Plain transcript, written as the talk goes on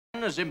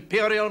man as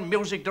Imperial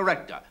Music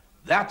Director.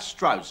 That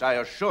Strauss, I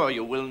assure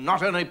you, will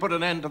not only put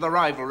an end to the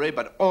rivalry,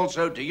 but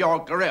also to your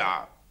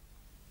career.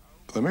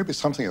 There may be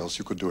something else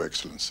you could do,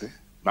 Excellency.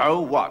 Oh,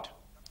 what?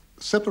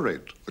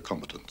 Separate the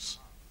combatants.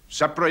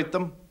 Separate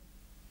them?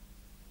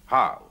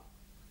 How?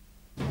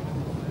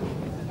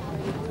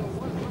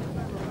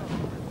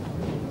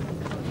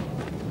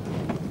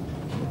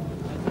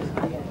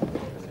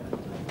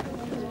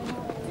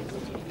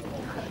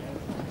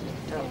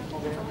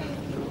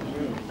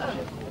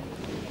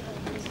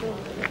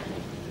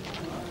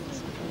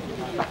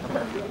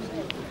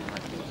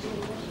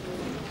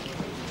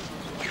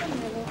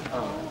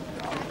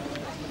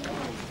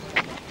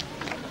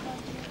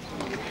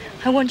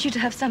 I want you to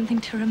have something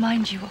to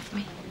remind you of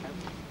me.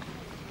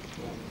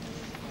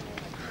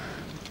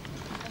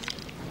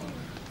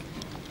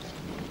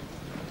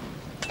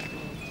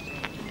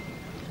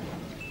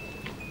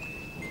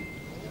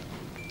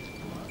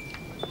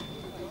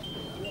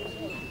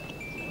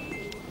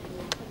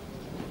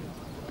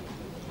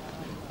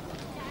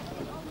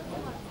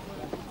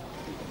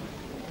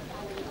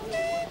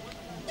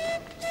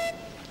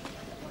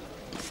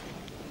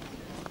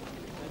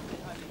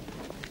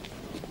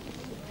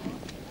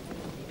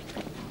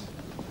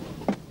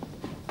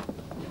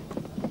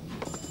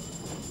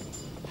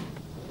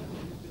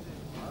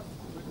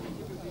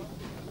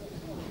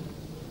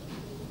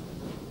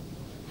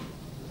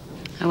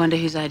 I wonder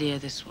whose idea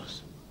this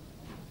was.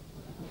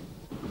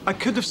 I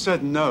could have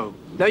said no.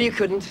 No, you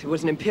couldn't. It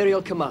was an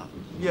imperial command.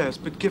 Yes,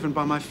 but given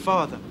by my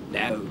father.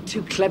 No,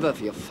 too clever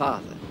for your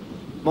father.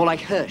 More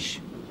like Hirsch.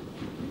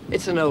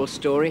 It's an old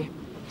story.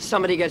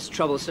 Somebody gets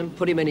troublesome,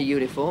 put him in a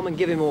uniform, and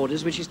give him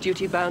orders which he's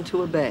duty-bound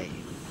to obey.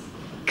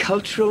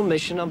 Cultural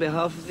mission on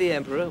behalf of the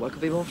Emperor. What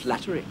could be more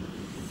flattering?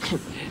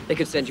 They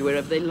could send you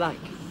wherever they like.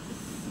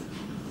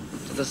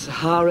 To the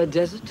Sahara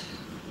Desert.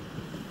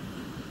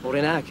 Or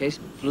in our case,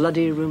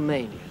 bloody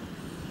Romania.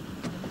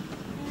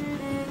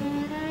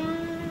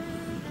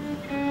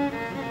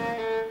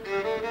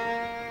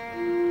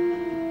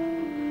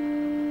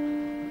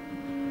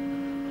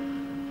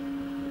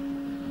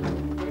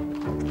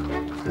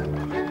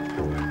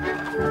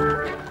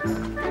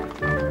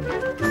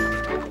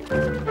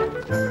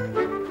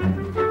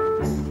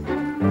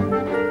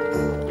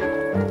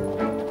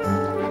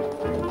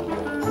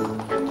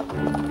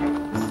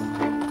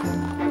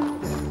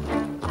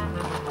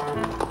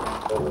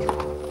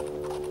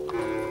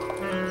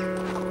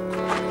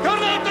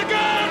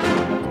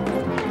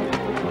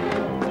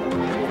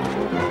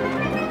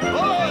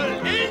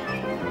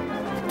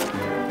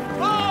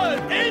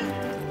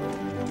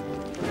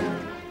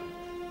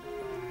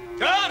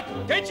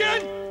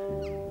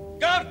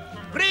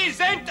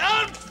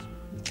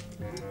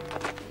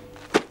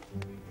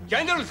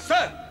 General,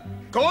 sir!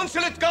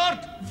 Consulate guard,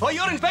 for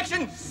your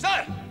inspection,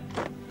 sir!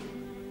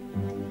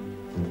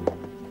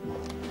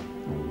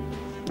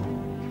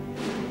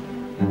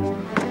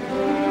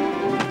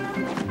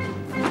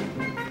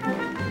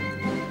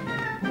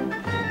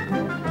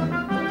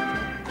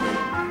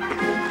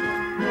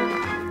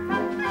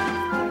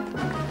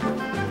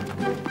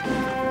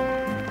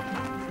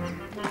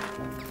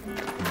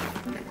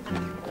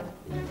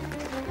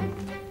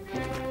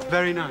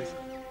 Very nice.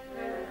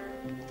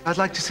 I'd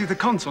like to see the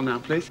consul now,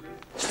 please.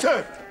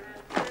 Sir!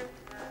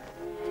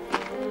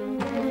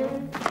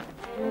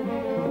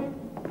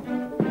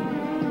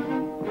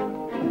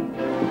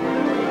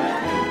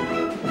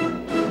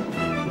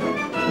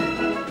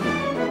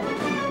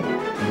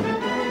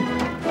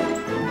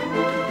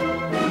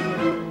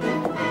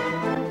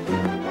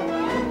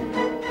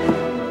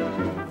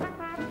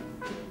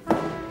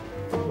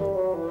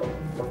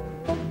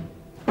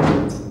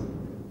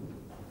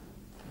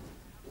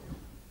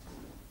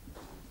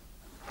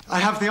 I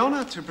have the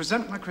honor to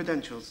present my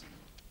credentials.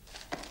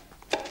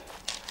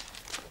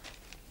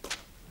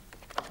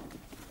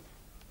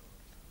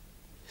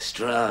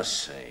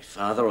 Strauss, eh?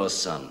 Father or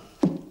son?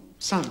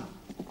 Son.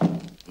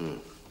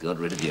 Got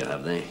rid of you,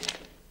 have they?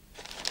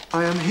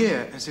 I am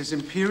here as His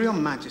Imperial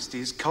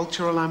Majesty's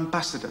cultural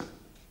ambassador.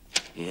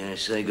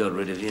 Yes, they got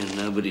rid of you.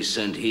 Nobody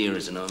sent here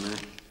as an honor.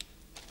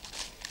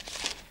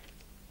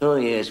 Oh,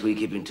 yes, we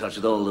keep in touch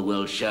with all the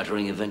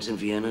world-shattering events in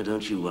Vienna,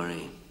 don't you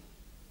worry.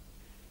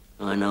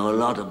 I know a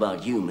lot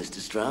about you,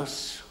 Mr.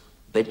 Strauss.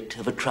 Bit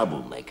of a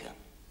troublemaker.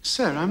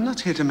 Sir, I'm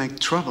not here to make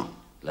trouble.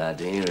 Glad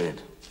to hear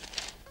it.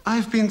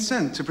 I've been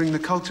sent to bring the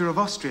culture of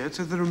Austria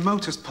to the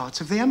remotest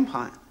parts of the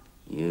Empire.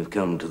 You've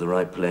come to the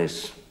right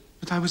place.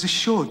 But I was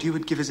assured you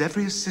would give us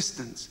every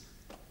assistance.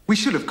 We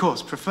should, of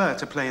course, prefer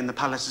to play in the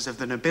palaces of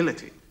the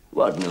nobility.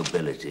 What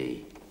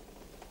nobility?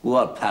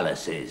 What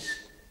palaces?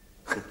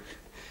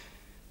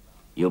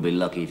 You'll be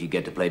lucky if you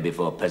get to play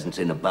before peasants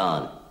in a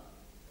barn.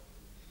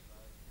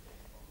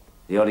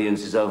 The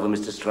audience is over,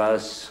 Mr.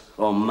 Strauss,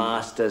 or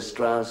Master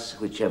Strauss,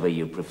 whichever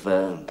you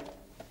prefer.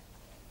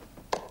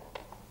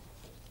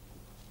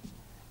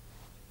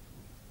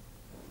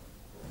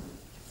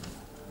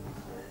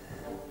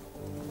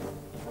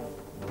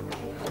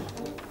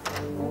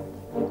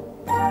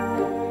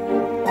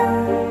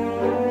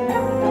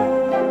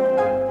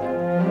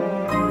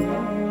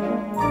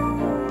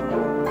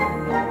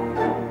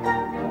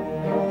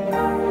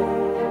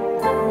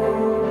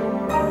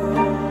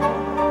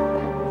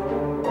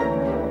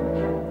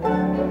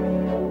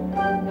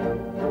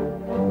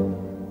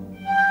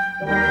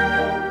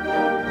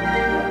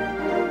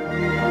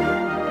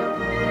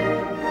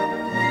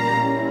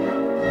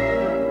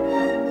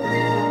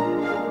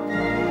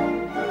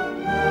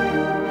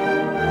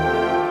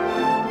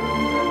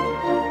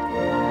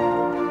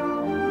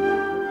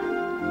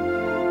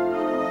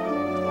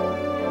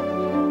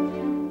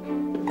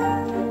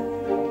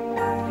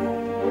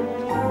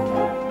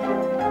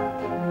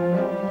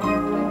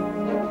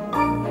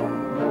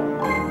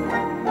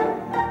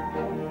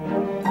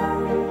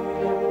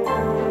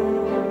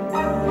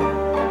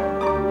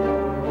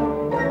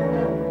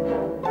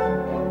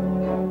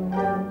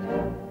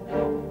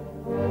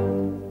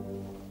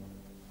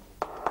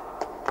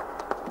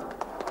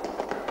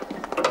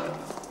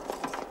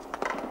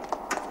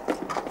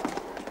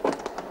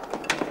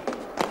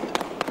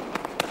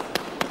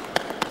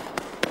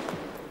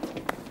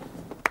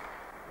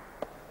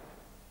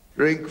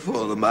 Drink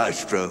for the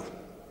maestro.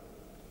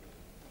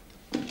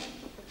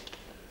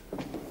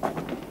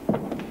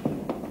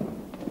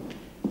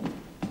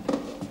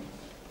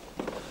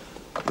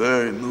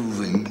 Very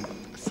moving.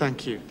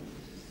 Thank you.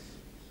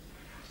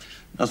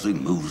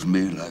 Nothing moves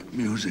me like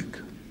music.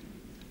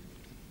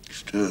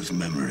 Stirs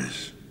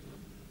memories.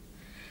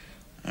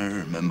 I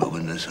remember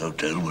when this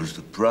hotel was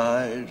the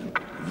pride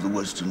of the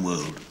Western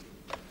world.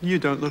 You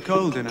don't look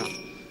old enough.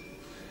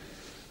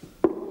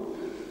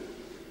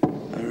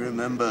 I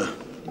remember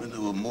when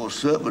there were more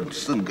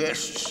servants than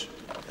guests.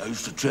 I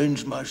used to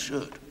change my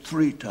shirt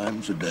 3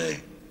 times a day.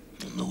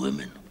 And the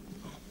women.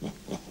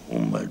 Oh,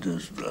 my dear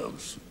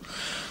Strauss.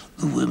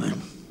 The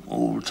women,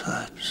 all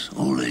types,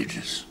 all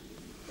ages.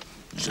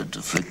 You said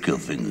to flick your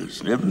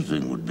fingers and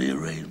everything would be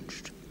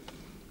arranged.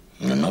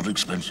 And not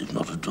expensive,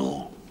 not at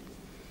all.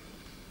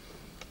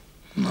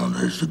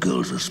 Nowadays the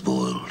girls are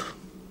spoiled.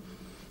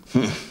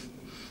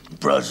 The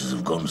prices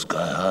have gone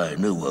sky high.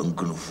 No one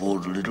can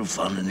afford a little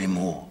fun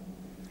anymore.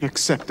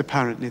 Except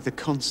apparently the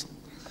consul.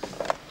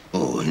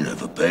 Oh, he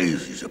never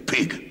pays. He's a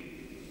pig.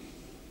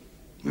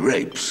 He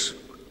rapes.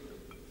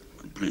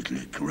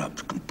 Completely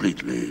corrupt,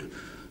 completely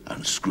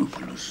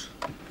unscrupulous.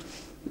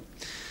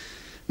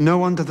 No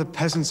wonder the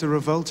peasants are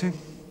revolting.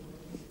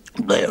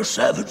 They are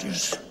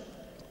savages.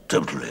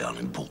 Totally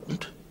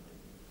unimportant.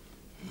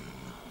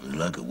 They're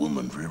like a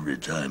woman for every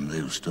time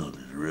they've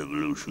started a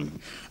revolution.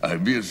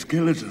 I'd be a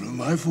skeleton of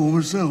my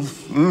former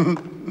self. Oh,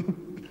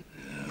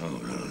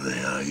 no,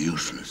 they are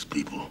useless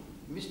people.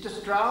 Mr.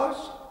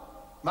 Strauss?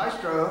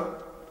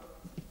 Maestro?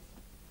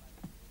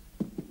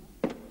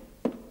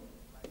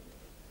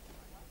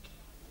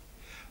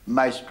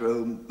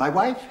 Maestro, my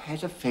wife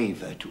has a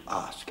favor to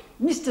ask.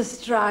 Mr.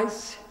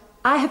 Strauss,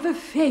 I have a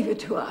favor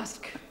to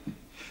ask.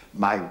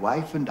 My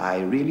wife and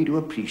I really do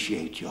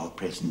appreciate your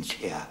presence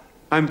here.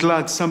 I'm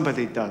glad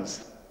somebody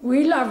does.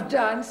 We love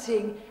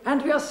dancing,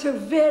 and we are so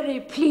very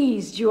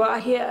pleased you are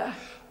here.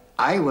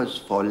 I was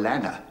for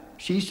Lana.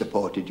 She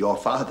supported your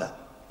father.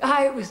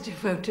 I was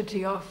devoted to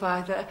your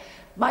father.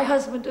 My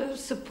husband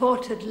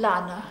supported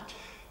Lana.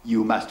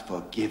 You must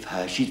forgive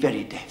her. She's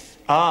very deaf.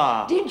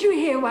 Ah. Did you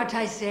hear what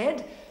I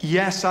said?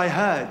 Yes, I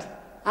heard.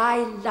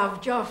 I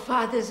loved your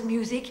father's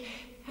music,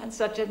 and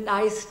such a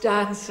nice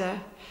dancer.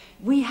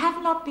 We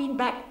have not been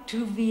back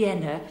to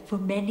Vienna for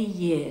many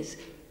years.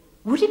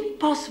 Would it be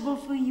possible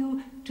for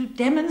you to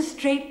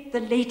demonstrate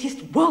the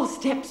latest waltz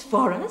steps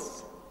for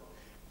us?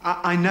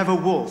 I never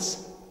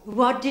waltz.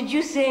 What did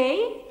you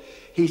say?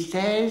 He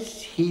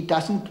says he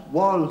doesn't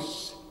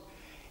waltz.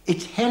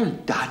 It's hell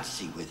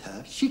dancing with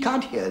her. She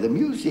can't hear the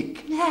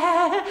music.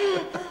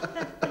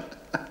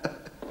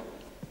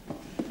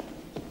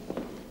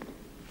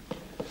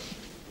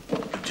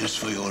 Just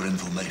for your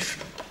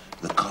information,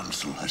 the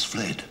consul has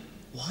fled.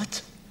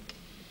 What?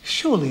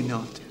 Surely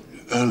not.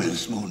 Early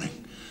this morning.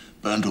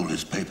 Burned all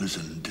his papers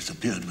and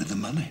disappeared with the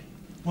money.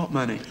 What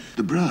money?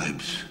 The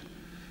bribes.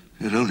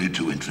 He had only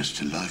 2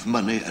 interests in life,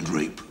 money and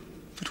rape.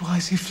 But why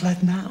has he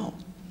fled now?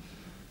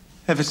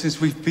 Ever since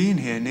we've been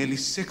here, nearly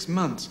 6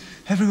 months,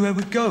 everywhere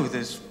we go,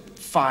 there's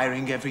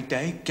firing every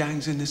day,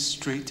 gangs in the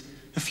street,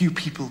 a few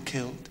people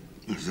killed.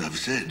 As I've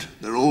said,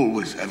 they're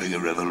always having a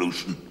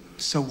revolution.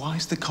 So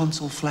why's the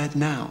consul fled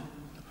now?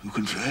 Who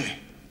can say?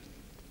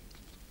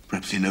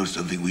 Perhaps he knows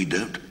something we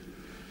don't.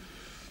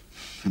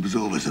 He was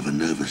always of a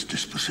nervous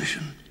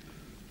disposition.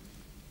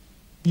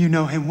 You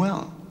know him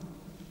well.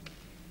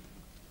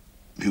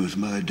 He was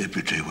my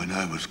deputy when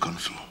I was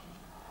consul.